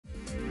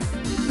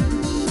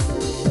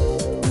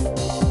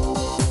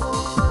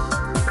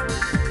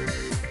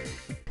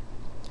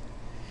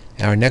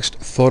Our next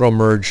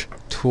Photomerge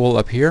tool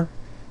up here,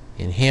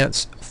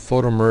 Enhance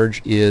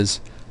Photomerge, is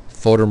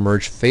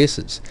Photomerge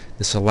Faces.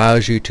 This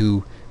allows you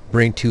to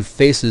bring two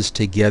faces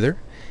together,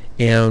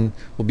 and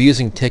we'll be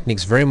using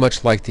techniques very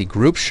much like the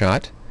group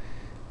shot,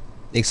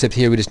 except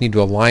here we just need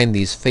to align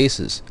these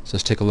faces. So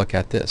let's take a look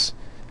at this.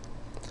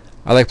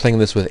 I like playing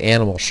this with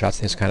animal shots. I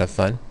think it's kind of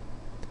fun.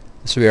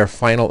 This will be our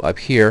final up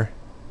here,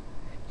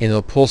 and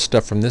it'll pull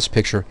stuff from this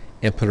picture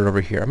and put it over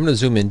here. I'm going to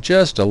zoom in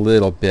just a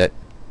little bit,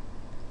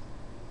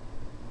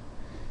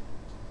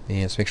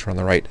 and let's make sure we're on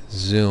the right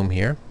zoom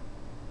here.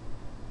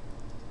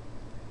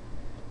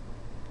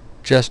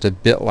 Just a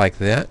bit like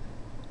that.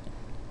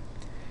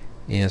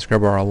 And let's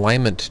grab our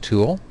alignment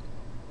tool.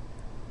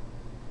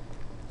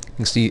 You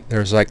can see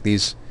there's like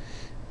these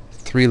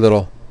three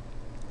little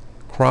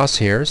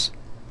crosshairs.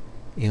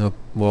 We'll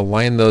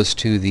align those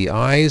to the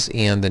eyes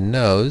and the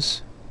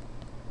nose.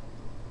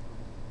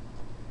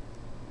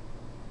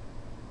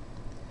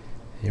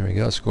 Here we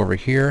go. Let's go over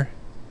here.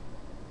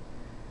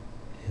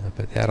 And I'll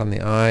put that on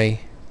the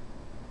eye,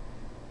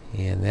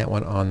 and that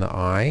one on the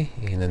eye,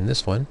 and then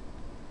this one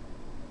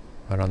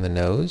right on the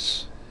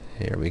nose.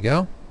 Here we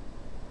go.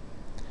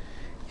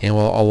 And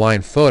we'll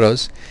align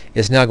photos.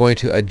 It's now going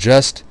to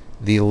adjust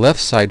the left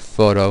side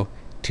photo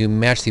to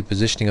match the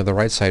positioning of the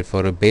right side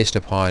photo based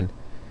upon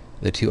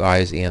the two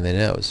eyes and the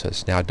nose. So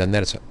it's now done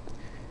that.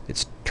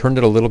 It's turned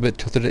it a little bit,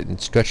 tilted it, and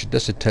stretched it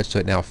just a touch so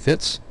it now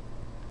fits.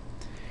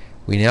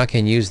 We now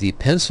can use the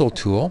pencil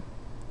tool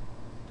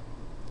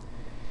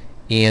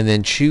and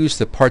then choose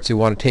the parts we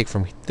want to take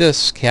from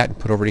this cat and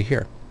put over to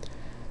here.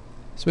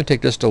 So I'm going to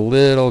take just a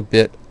little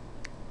bit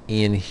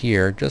in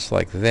here, just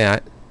like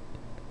that.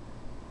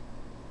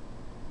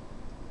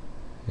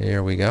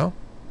 There we go.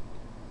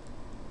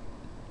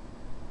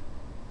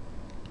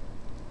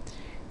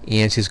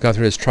 And she's gone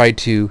through this, tried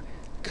to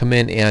come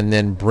in and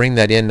then bring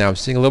that in. Now I'm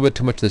seeing a little bit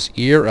too much of this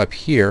ear up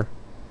here.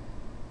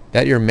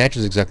 That ear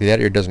matches exactly. That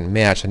ear doesn't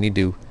match. I need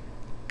to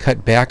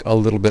cut back a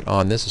little bit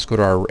on this. Let's go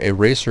to our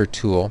eraser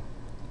tool.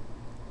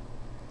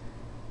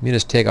 Let me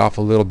just take off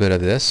a little bit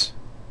of this.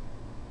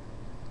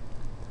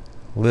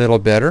 A little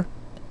better.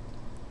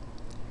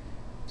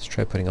 Let's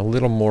try putting a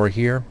little more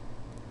here.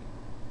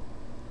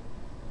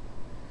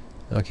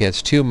 Okay,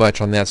 it's too much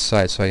on that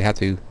side, so I have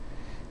to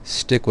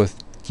stick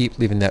with, keep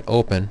leaving that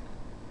open.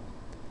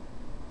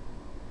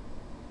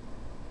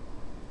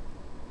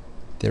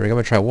 There we go. I'm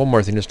going to try one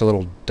more thing, just a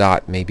little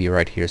dot maybe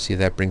right here. See if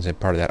that brings in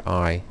part of that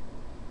eye.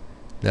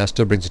 Now it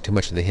still brings in too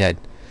much of the head.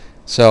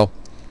 So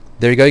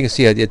there you go. You can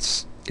see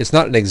it's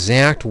not an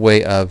exact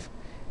way of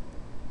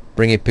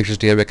bringing pictures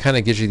together, but it kind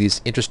of gives you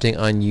these interesting,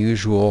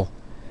 unusual,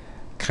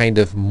 kind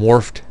of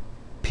morphed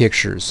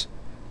pictures.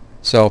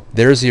 So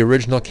there's the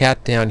original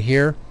cat down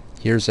here.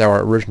 Here's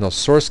our original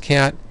source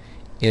cat,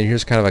 and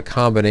here's kind of a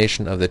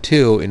combination of the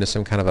two into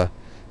some kind of a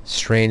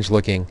strange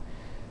looking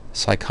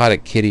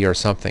psychotic kitty or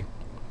something.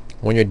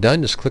 When you're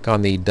done, just click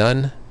on the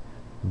Done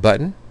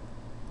button.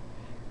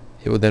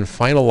 It will then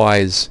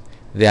finalize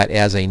that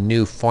as a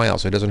new file,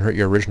 so it doesn't hurt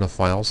your original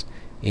files.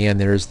 And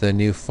there's the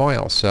new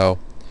file. So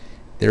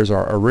there's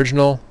our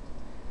original,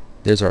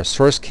 there's our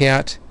source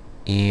cat,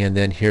 and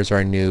then here's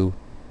our new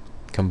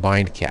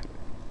combined cat.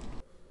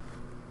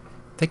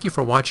 Thank you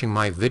for watching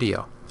my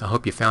video. I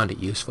hope you found it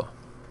useful.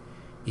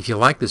 If you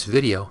like this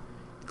video,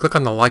 click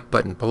on the like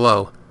button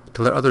below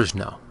to let others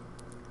know.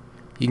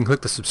 You can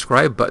click the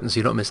subscribe button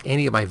so you don't miss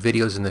any of my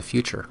videos in the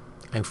future.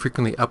 I'm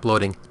frequently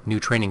uploading new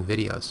training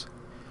videos.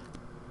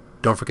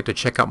 Don't forget to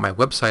check out my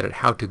website at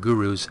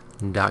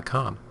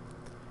howtogurus.com.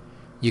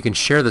 You can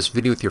share this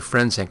video with your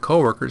friends and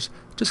coworkers.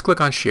 Just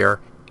click on share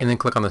and then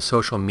click on the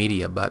social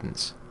media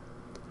buttons.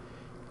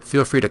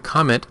 Feel free to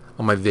comment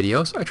on my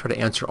videos. I try to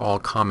answer all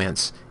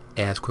comments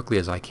as quickly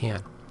as I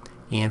can.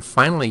 And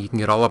finally, you can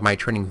get all of my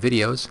training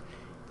videos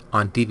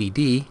on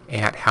DVD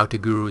at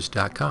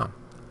howtogurus.com.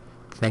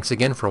 Thanks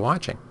again for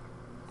watching.